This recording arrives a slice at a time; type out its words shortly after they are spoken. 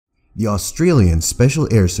The Australian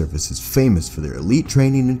Special Air Service is famous for their elite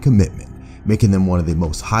training and commitment, making them one of the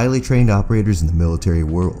most highly trained operators in the military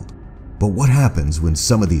world. But what happens when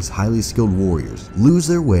some of these highly skilled warriors lose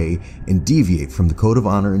their way and deviate from the code of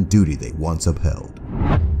honor and duty they once upheld?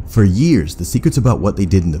 For years, the secrets about what they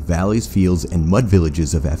did in the valleys, fields, and mud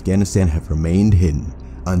villages of Afghanistan have remained hidden,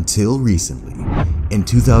 until recently. In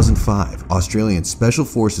 2005, Australian Special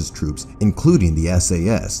Forces troops, including the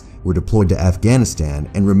SAS, were deployed to Afghanistan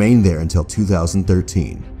and remained there until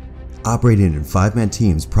 2013. Operating in 5-man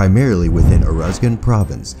teams primarily within Uruzgan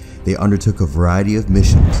province, they undertook a variety of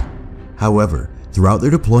missions. However, throughout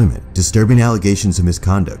their deployment, disturbing allegations of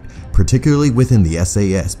misconduct, particularly within the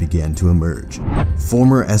SAS, began to emerge.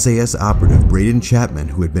 Former SAS operative Braden Chapman,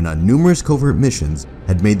 who had been on numerous covert missions,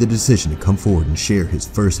 had made the decision to come forward and share his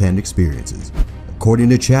first-hand experiences. According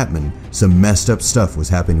to Chapman, some messed up stuff was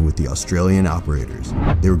happening with the Australian operators.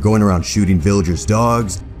 They were going around shooting villagers'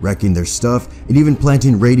 dogs, wrecking their stuff, and even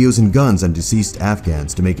planting radios and guns on deceased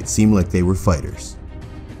Afghans to make it seem like they were fighters.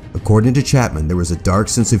 According to Chapman, there was a dark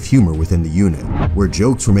sense of humor within the unit, where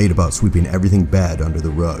jokes were made about sweeping everything bad under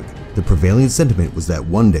the rug. The prevailing sentiment was that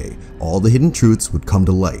one day, all the hidden truths would come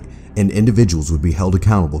to light, and individuals would be held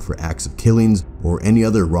accountable for acts of killings or any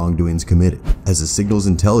other wrongdoings committed. As a signals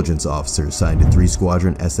intelligence officer assigned to 3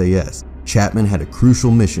 Squadron SAS, Chapman had a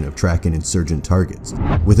crucial mission of tracking insurgent targets.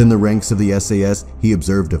 Within the ranks of the SAS, he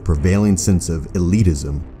observed a prevailing sense of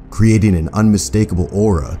elitism, creating an unmistakable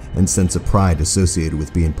aura and sense of pride associated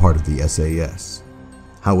with being part of the SAS.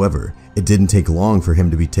 However, it didn't take long for him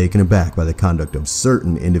to be taken aback by the conduct of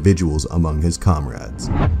certain individuals among his comrades.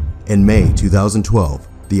 In May 2012,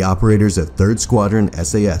 the operators of 3rd Squadron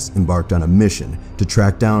SAS embarked on a mission to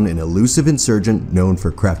track down an elusive insurgent known for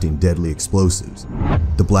crafting deadly explosives.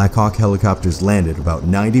 The Black Hawk helicopters landed about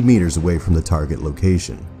 90 meters away from the target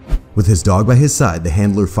location. With his dog by his side, the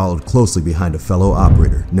handler followed closely behind a fellow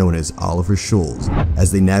operator known as Oliver Scholes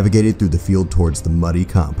as they navigated through the field towards the muddy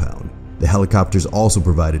compound. The helicopters also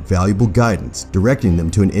provided valuable guidance, directing them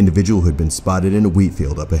to an individual who had been spotted in a wheat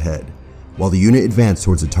field up ahead. While the unit advanced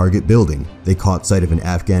towards a target building, they caught sight of an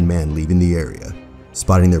Afghan man leaving the area.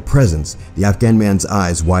 Spotting their presence, the Afghan man's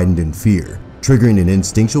eyes widened in fear, triggering an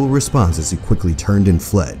instinctual response as he quickly turned and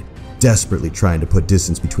fled, desperately trying to put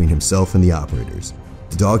distance between himself and the operators.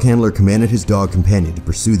 The dog handler commanded his dog companion to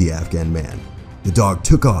pursue the Afghan man. The dog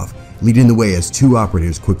took off, leading the way as 2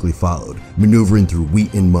 operators quickly followed, maneuvering through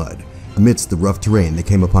wheat and mud. Amidst the rough terrain, they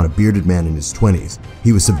came upon a bearded man in his 20s.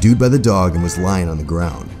 He was subdued by the dog and was lying on the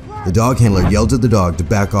ground. The dog handler yelled at the dog to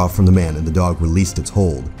back off from the man, and the dog released its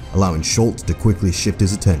hold, allowing Schultz to quickly shift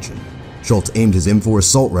his attention. Schultz aimed his M4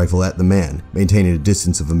 assault rifle at the man, maintaining a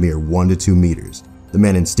distance of a mere 1 to 2 meters. The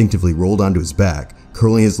man instinctively rolled onto his back,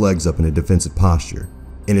 curling his legs up in a defensive posture.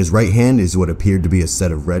 In his right hand is what appeared to be a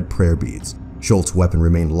set of red prayer beads. Schultz's weapon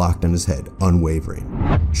remained locked on his head,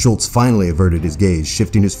 unwavering. Schultz finally averted his gaze,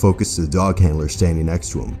 shifting his focus to the dog handler standing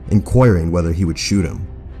next to him, inquiring whether he would shoot him.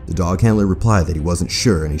 The dog handler replied that he wasn't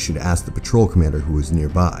sure and he should ask the patrol commander who was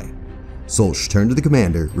nearby. Schultz turned to the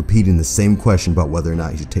commander, repeating the same question about whether or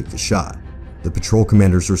not he should take the shot. The patrol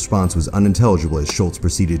commander's response was unintelligible as Schultz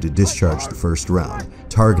proceeded to discharge the first round,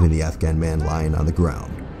 targeting the Afghan man lying on the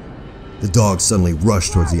ground. The dog suddenly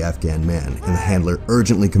rushed towards the Afghan man, and the handler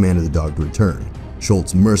urgently commanded the dog to return.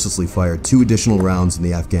 Schultz mercilessly fired 2 additional rounds in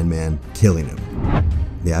the Afghan man, killing him.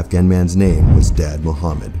 The Afghan man's name was Dad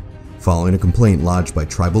Mohammed. Following a complaint lodged by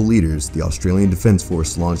tribal leaders, the Australian Defence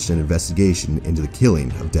Force launched an investigation into the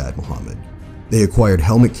killing of Dad Mohammed. They acquired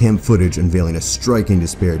helmet cam footage unveiling a striking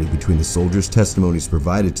disparity between the soldiers' testimonies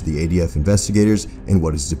provided to the ADF investigators and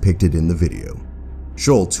what is depicted in the video.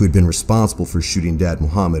 Schultz, who had been responsible for shooting Dad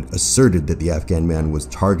Mohammed, asserted that the Afghan man was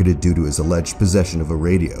targeted due to his alleged possession of a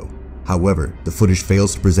radio. However, the footage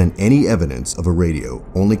fails to present any evidence of a radio,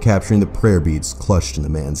 only capturing the prayer beads clutched in the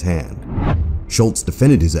man's hand. Schultz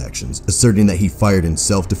defended his actions, asserting that he fired in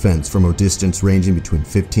self-defense from a distance ranging between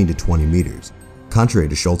 15 to 20 meters. Contrary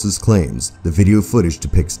to Schultz's claims, the video footage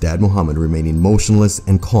depicts Dad Mohammed remaining motionless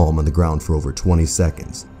and calm on the ground for over 20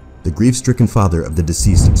 seconds. The grief-stricken father of the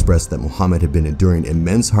deceased expressed that Mohammed had been enduring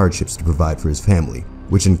immense hardships to provide for his family,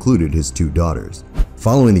 which included his 2 daughters.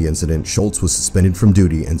 Following the incident, Schultz was suspended from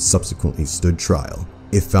duty and subsequently stood trial.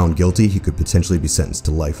 If found guilty, he could potentially be sentenced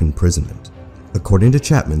to life imprisonment. According to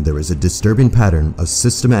Chapman, there is a disturbing pattern of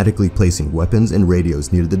systematically placing weapons and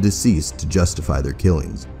radios near the deceased to justify their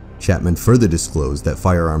killings. Chapman further disclosed that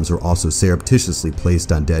firearms were also surreptitiously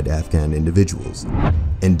placed on dead Afghan individuals.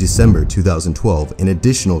 In December 2012, an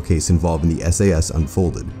additional case involving the SAS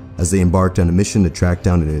unfolded. as they embarked on a mission to track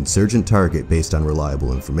down an insurgent target based on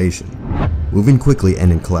reliable information. Moving quickly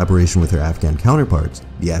and in collaboration with their Afghan counterparts,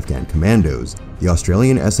 the Afghan Commandos, the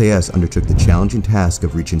Australian SAS undertook the challenging task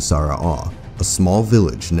of reaching Sara'a, a small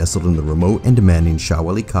village nestled in the remote and demanding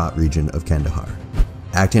Shawali Khat region of Kandahar.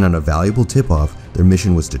 Acting on a valuable tip-off, their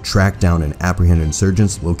mission was to track down and apprehend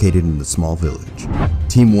insurgents located in the small village.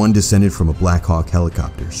 Team 1 descended from a Black Hawk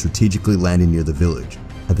helicopter, strategically landing near the village.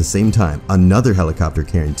 At the same time, another helicopter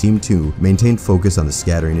carrying Team 2 maintained focus on the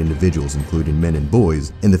scattering individuals, including men and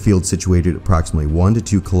boys, in the field situated approximately 1 to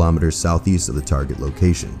 2 kilometers southeast of the target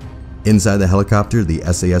location. Inside the helicopter, the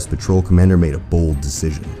SAS patrol commander made a bold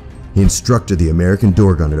decision. He instructed the American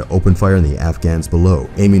door gunner to open fire on the Afghans below,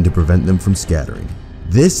 aiming to prevent them from scattering.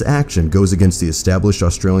 This action goes against the established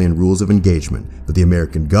Australian rules of engagement, but the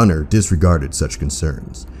American gunner disregarded such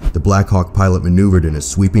concerns. The Black Hawk pilot maneuvered in a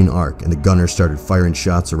sweeping arc, and the gunner started firing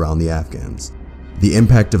shots around the Afghans. The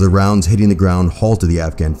impact of the rounds hitting the ground halted the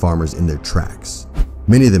Afghan farmers in their tracks.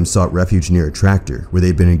 Many of them sought refuge near a tractor, where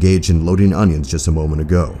they'd been engaged in loading onions just a moment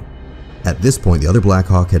ago. At this point, the other Black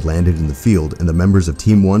Hawk had landed in the field, and the members of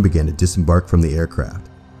Team 1 began to disembark from the aircraft.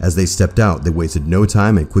 As they stepped out, they wasted no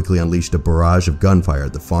time and quickly unleashed a barrage of gunfire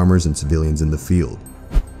at the farmers and civilians in the field.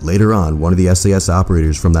 Later on, one of the SAS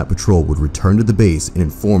operators from that patrol would return to the base and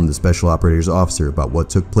inform the Special Operators Officer about what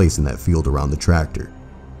took place in that field around the tractor.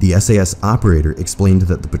 The SAS operator explained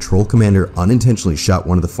that the patrol commander unintentionally shot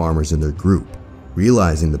one of the farmers in their group.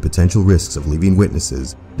 Realizing the potential risks of leaving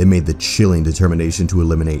witnesses, they made the chilling determination to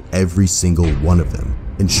eliminate every single one of them,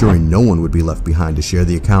 ensuring no one would be left behind to share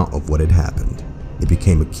the account of what had happened. It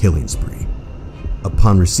became a killing spree.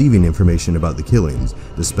 Upon receiving information about the killings,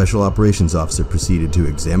 the Special Operations Officer proceeded to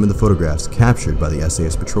examine the photographs captured by the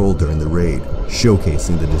SAS patrol during the raid,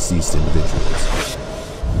 showcasing the deceased individuals.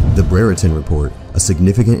 The Brereton Report, a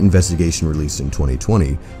significant investigation released in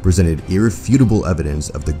 2020, presented irrefutable evidence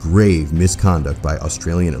of the grave misconduct by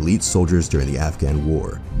Australian elite soldiers during the Afghan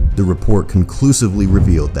War. The report conclusively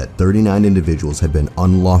revealed that 39 individuals had been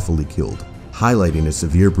unlawfully killed, highlighting a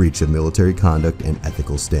severe breach of military conduct and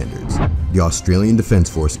ethical standards. The Australian Defence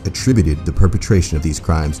Force attributed the perpetration of these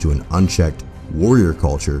crimes to an unchecked warrior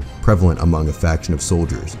culture prevalent among a faction of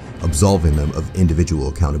soldiers, absolving them of individual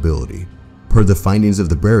accountability. Per the findings of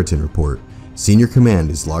the Brereton Report, Senior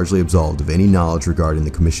Command is largely absolved of any knowledge regarding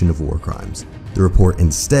the commission of war crimes. The report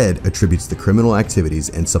instead attributes the criminal activities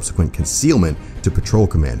and subsequent concealment to patrol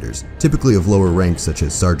commanders, typically of lower ranks such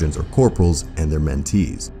as sergeants or corporals, and their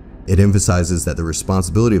mentees. It emphasizes that the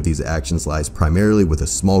responsibility of these actions lies primarily with a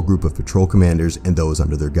small group of patrol commanders and those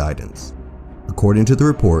under their guidance. According to the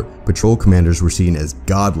report, patrol commanders were seen as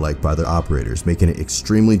godlike by their operators, making it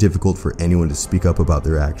extremely difficult for anyone to speak up about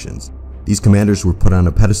their actions. These commanders were put on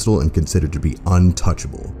a pedestal and considered to be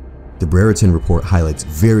untouchable. The Brereton Report highlights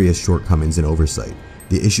various shortcomings in oversight,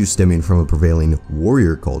 the issue stemming from a prevailing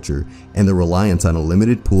warrior culture and the reliance on a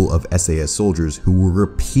limited pool of SAS soldiers who were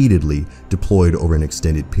repeatedly deployed over an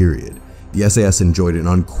extended period. The SAS enjoyed an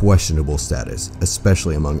unquestionable status,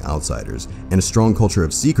 especially among outsiders, and a strong culture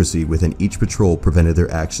of secrecy within each patrol prevented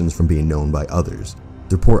their actions from being known by others.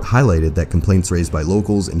 The report highlighted that complaints raised by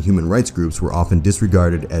locals and human rights groups were often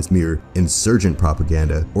disregarded as mere insurgent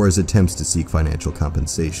propaganda or as attempts to seek financial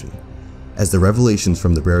compensation. As the revelations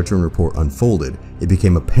from the Brereton Report unfolded, it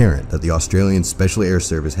became apparent that the Australian Special Air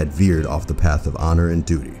Service had veered off the path of honor and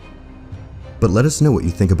duty. But let us know what you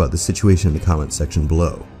think about the situation in the comments section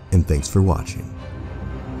below, and thanks for watching.